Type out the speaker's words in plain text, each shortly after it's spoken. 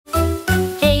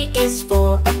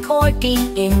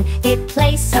accordion, it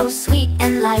plays so sweet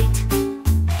and light.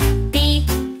 B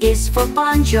is for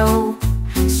banjo,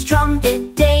 strummed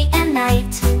it day and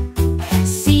night.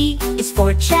 C is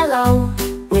for cello,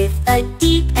 with a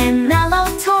deep and mellow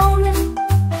tone.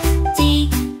 D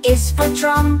is for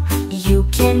drum, you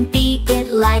can beat it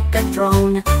like a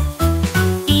drone.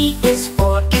 E is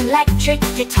for electric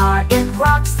guitar, it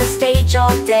rocks the stage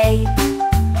all day.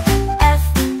 F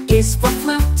is for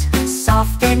flute,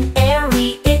 soft and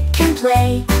airy it can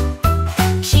play.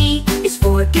 G is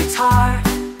for guitar,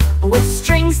 with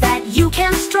strings that you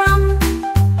can strum.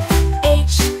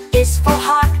 H is for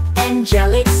harp,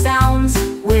 angelic sounds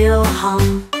will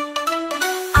hum.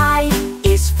 I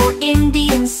is for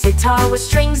Indian sitar, with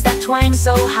strings that twang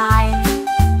so high.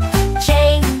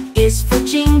 J is for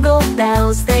jingle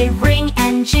bells, they ring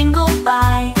and jingle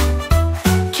by.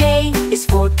 K is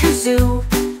for kazoo,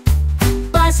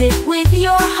 buzz it with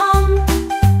your hum.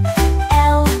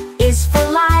 L is for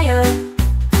lyre,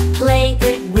 play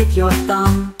it with your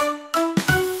thumb.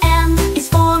 M is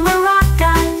for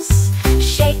maracas,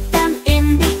 shake them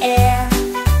in the air.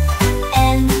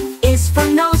 N is for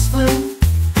nose flute,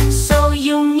 so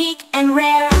unique and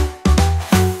rare.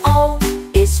 O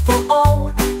is for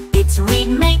O, its reed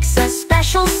makes a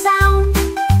special sound.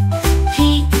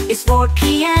 P is for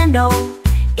piano,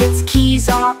 its keys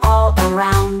are all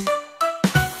around.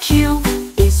 Q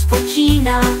is for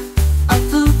quina, a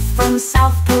flute from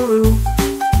South Peru.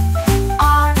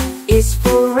 R is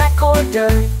for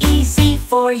recorder, easy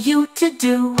for you to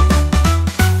do.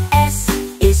 S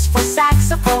is for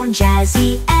saxophone,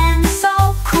 jazzy and so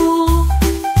cool.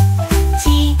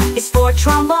 T is for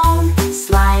trombone,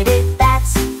 slide it,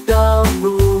 that's the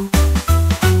rule.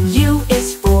 U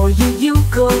is for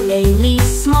ukulele,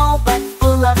 small but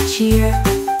full of cheer.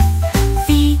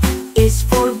 V is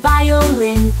for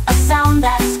violin, a sound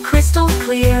that's crystal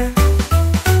clear.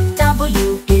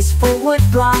 W is for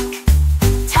woodblock,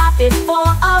 tap it for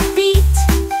a beat.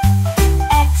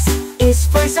 X is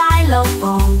for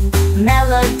xylophone,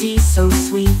 melody so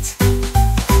sweet.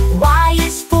 Y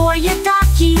is for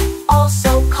yadaki,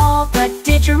 also called the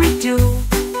didgeridoo.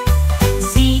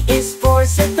 Z is for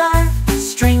zither,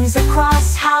 strings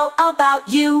across, how about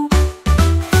you?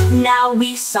 Now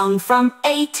we've sung from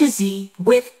A to Z,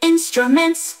 with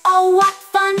instruments, oh what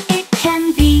fun it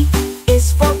can be.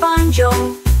 Is for banjo,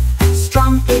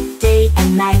 strum it day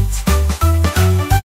and night.